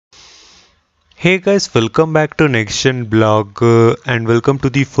Hey guys, welcome back to NextGenBlogger and welcome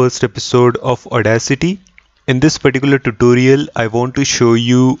to the first episode of Audacity. In this particular tutorial, I want to show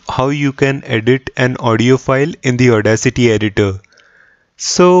you how you can edit an audio file in the Audacity editor.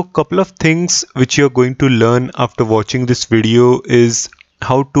 So, couple of things which you're going to learn after watching this video is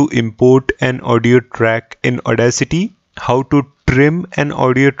how to import an audio track in Audacity, how to trim an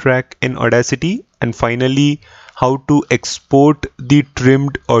audio track in Audacity, and finally how to export the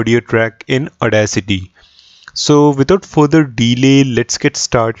trimmed audio track in Audacity. So without further delay, let's get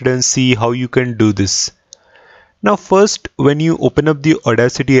started and see how you can do this. Now first, when you open up the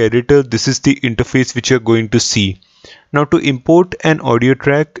Audacity editor, this is the interface which you're going to see. Now to import an audio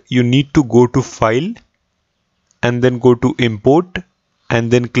track, you need to go to File and then go to Import and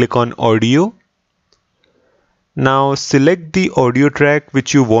then click on Audio. Now select the audio track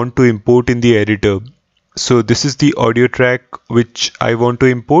which you want to import in the editor. So this is the audio track which I want to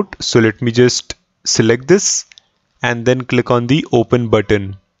import. So let me just select this and then click on the open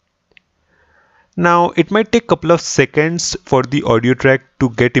button. Now it might take a couple of seconds for the audio track to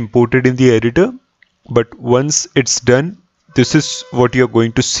get imported in the editor, but once it's done, this is what you're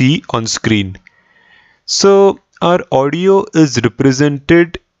going to see on screen. So our audio is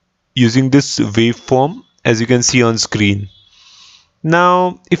represented using this waveform as you can see on screen.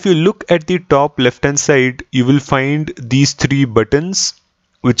 Now, if you look at the top left hand side, you will find these three buttons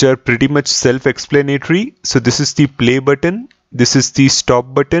which are pretty much self-explanatory. So this is the play button, this is the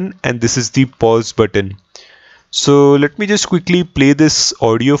stop button, and this is the pause button. So let me just quickly play this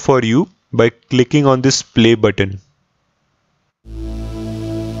audio for you by clicking on this play button.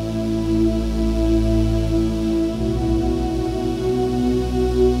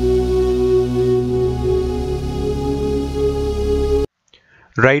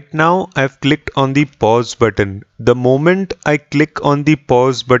 Right now I've clicked on the pause button. The moment I click on the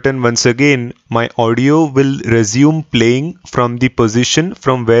pause button once again, my audio will resume playing from the position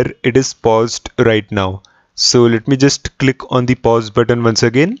from where it is paused right now. So let me just click on the pause button once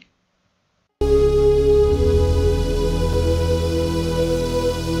again.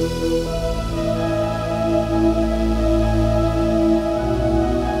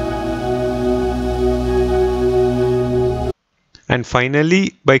 And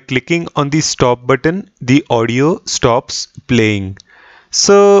finally, by clicking on the stop button, the audio stops playing.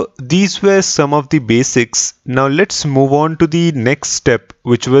 So these were some of the basics. Now let's move on to the next step,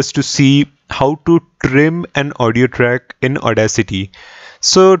 which was to see how to trim an audio track in Audacity.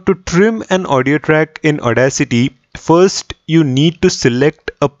 So to trim an audio track in Audacity, first you need to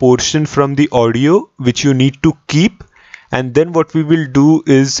select a portion from the audio which you need to keep. And then what we will do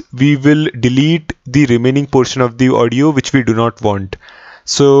is we will delete the remaining portion of the audio which we do not want.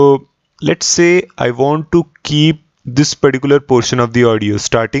 So let's say I want to keep this particular portion of the audio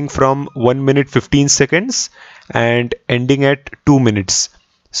starting from 1 minute 15 seconds and ending at 2 minutes.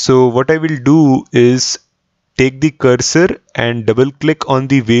 So what I will do is take the cursor and double click on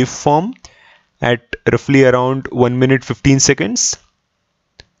the waveform at roughly around 1 minute 15 seconds.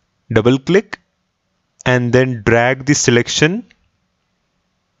 Double click and then drag the selection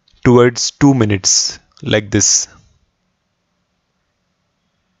towards 2 minutes like this.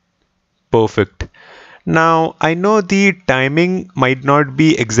 Perfect. Now I know the timing might not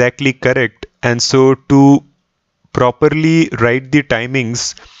be exactly correct, and so to properly write the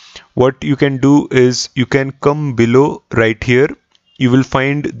timings, what you can do is you can come below right here. You will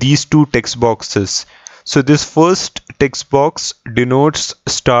find these two text boxes. So this first text box denotes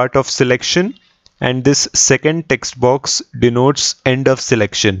start of selection, and this second text box denotes end of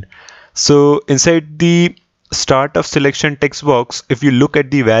selection. So inside the start of selection text box, if you look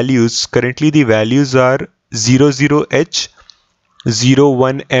at the values, currently the values are 00H,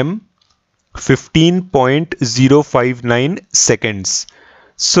 01M, 15.059 seconds.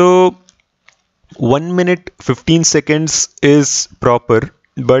 So 1 minute 15 seconds is proper,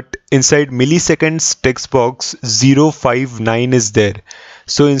 but inside milliseconds text box 059 is there.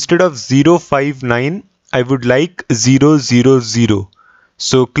 So instead of 059, I would like 000.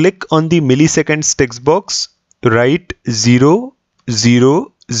 So click on the milliseconds text box, write 000.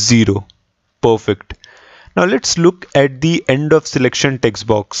 Perfect. Now let's look at the end of selection text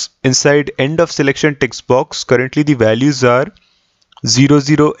box. Inside end of selection text box, currently the values are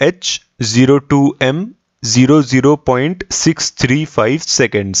 00H, 02M, 00.635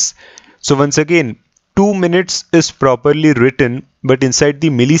 seconds. So once again, 2 minutes is properly written, but inside the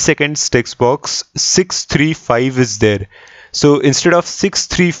milliseconds text box 635 is there. So instead of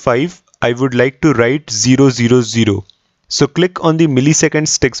 635, I would like to write 000. So click on the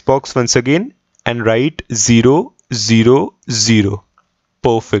milliseconds text box once again and write 000.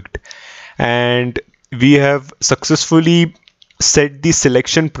 Perfect. and we have successfully set the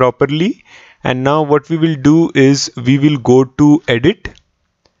selection properly. And now what we will do is we will go to edit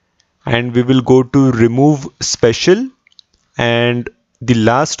and we will go to remove special, and the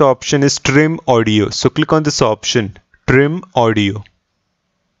last option is trim audio. So click on this option, trim audio.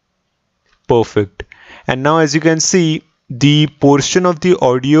 Perfect. And now as you can see, the portion of the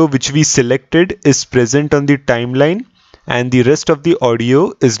audio which we selected is present on the timeline and the rest of the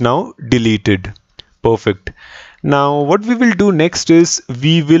audio is now deleted. Perfect. Now what we will do next is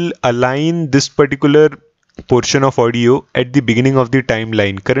we will align this particular portion of audio at the beginning of the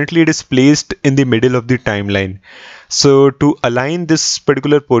timeline. Currently it is placed in the middle of the timeline. So to align this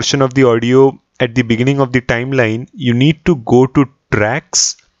particular portion of the audio at the beginning of the timeline, you need to go to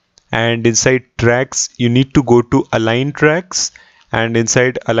tracks, and inside tracks you need to go to align tracks, and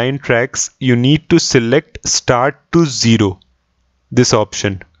inside align tracks you need to select start to 0, this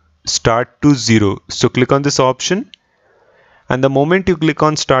option, start to 0. So click on this option, and the moment you click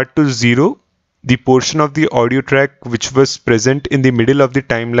on start to 0, the portion of the audio track which was present in the middle of the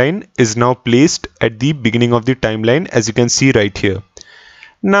timeline is now placed at the beginning of the timeline, as you can see right here.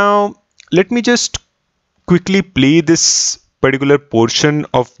 Now let me just quickly play this particular portion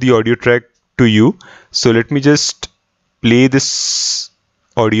of the audio track to you. So let me just play this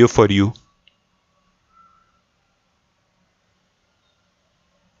audio for you.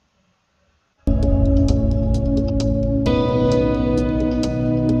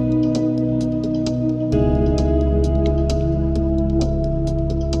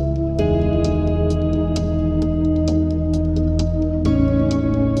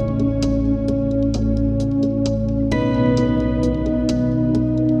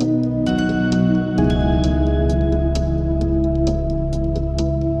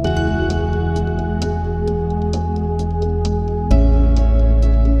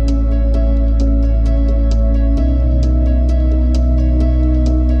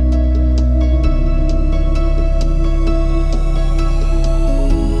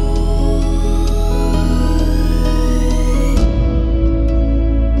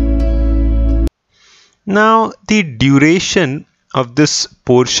 Now the duration of this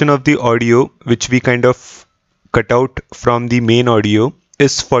portion of the audio which we kind of cut out from the main audio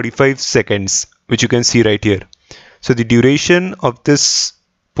is 45 seconds, which you can see right here. So the duration of this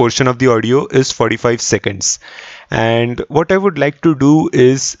portion of the audio is 45 seconds. And what I would like to do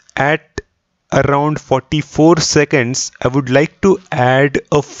is at around 44 seconds, I would like to add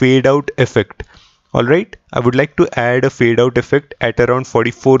a fade out effect. Alright, I would like to add a fade out effect at around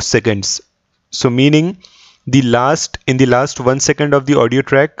 44 seconds. So meaning in the last 1 second of the audio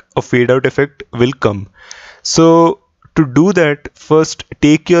track, a fade out effect will come. So to do that, first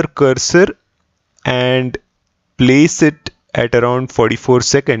take your cursor and place it at around 44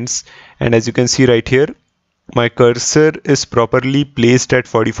 seconds. And as you can see right here, my cursor is properly placed at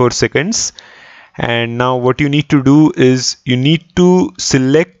 44 seconds. And now what you need to do is you need to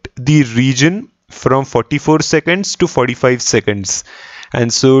select the region from 44 seconds to 45 seconds.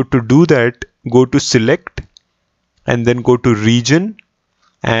 And so to do that, go to select and then go to region,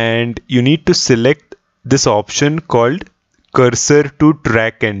 and you need to select this option called cursor to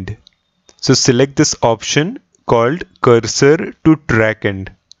track end. So select this option called cursor to track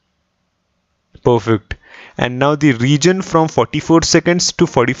end. Perfect. And now the region from 44 seconds to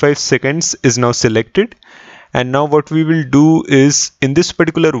 45 seconds is now selected. And now what we will do is in this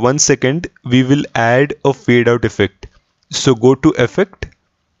particular 1 second, we will add a fade out effect. So go to effect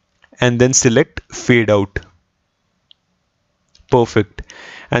and then select fade out. Perfect.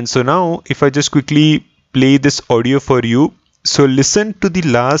 And so now if I just quickly play this audio for you, so listen to the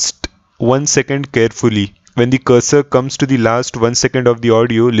last 1 second carefully. When the cursor comes to the last 1 second of the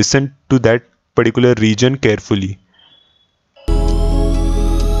audio, listen to that particular region carefully.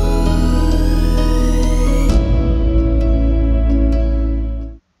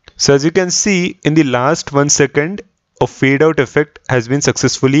 So as you can see, in the last 1 second, a fade out effect has been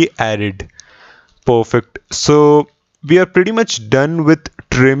successfully added. Perfect. So we are pretty much done with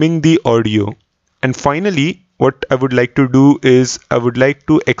trimming the audio. And finally, what I would like to do is I would like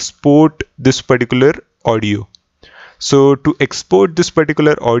to export this particular audio. So to export this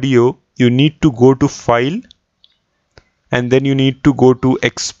particular audio, you need to go to File, and then you need to go to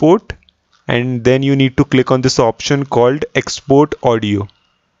Export, and then you need to click on this option called Export Audio.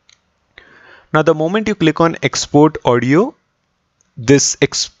 Now the moment you click on Export Audio, this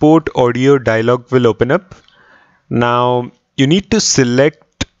Export Audio dialog will open up. Now you need to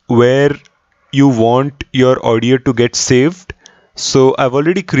select where you want your audio to get saved. So I've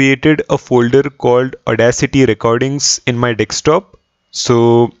already created a folder called Audacity Recordings in my desktop.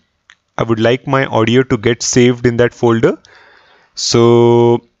 So I would like my audio to get saved in that folder.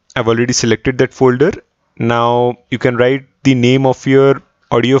 So I've already selected that folder. Now you can write the name of your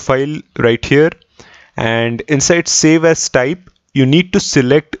audio file right here, and inside save as type you need to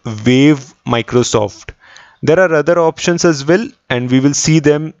select Wave Microsoft. There are other options as well, and we will see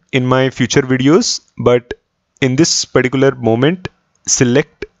them in my future videos, but in this particular moment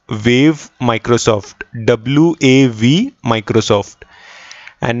select Wave Microsoft, WAV Microsoft.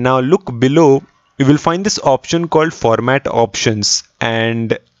 And now look below, you will find this option called format options,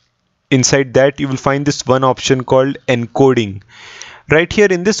 and inside that you will find this one option called encoding. Right here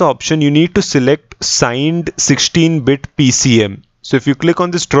in this option you need to select signed 16-bit PCM. So if you click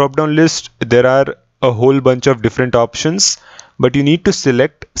on this drop down list, there are a whole bunch of different options, but you need to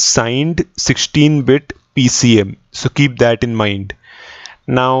select signed 16-bit PCM. So keep that in mind.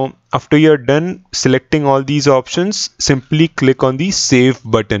 Now after you're done selecting all these options, simply click on the save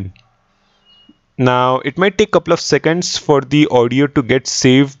button. Now it might take a couple of seconds for the audio to get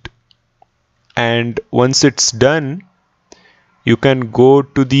saved, and once it's done you can go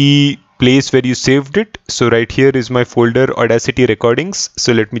to the place where you saved it. So right here is my folder Audacity recordings.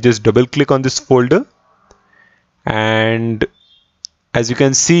 So let me just double click on this folder, and as you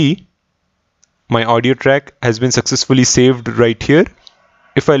can see my audio track has been successfully saved right here.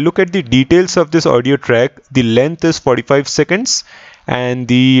 If I look at the details of this audio track, the length is 45 seconds and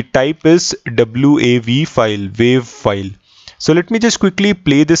the type is WAV file, wave file. So let me just quickly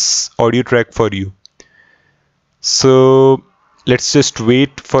play this audio track for you. So let's just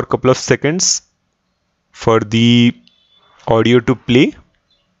wait for a couple of seconds for the audio to play.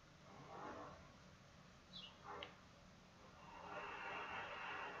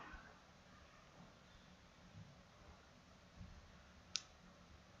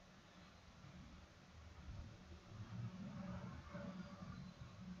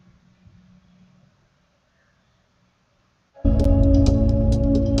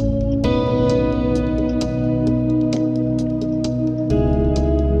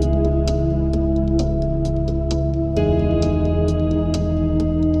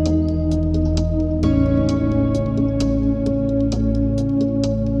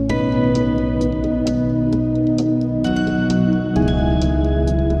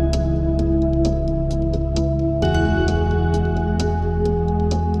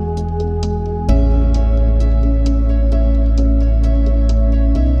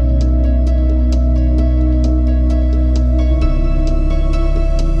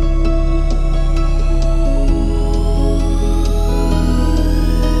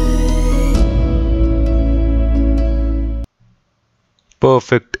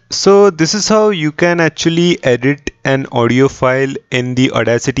 Perfect. So this is how you can actually edit an audio file in the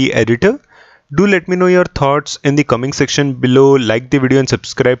Audacity editor. Do let me know your thoughts in the comment section below. Like the video and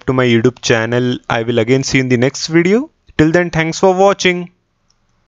subscribe to my YouTube channel. I will again see you in the next video. Till then, thanks for watching.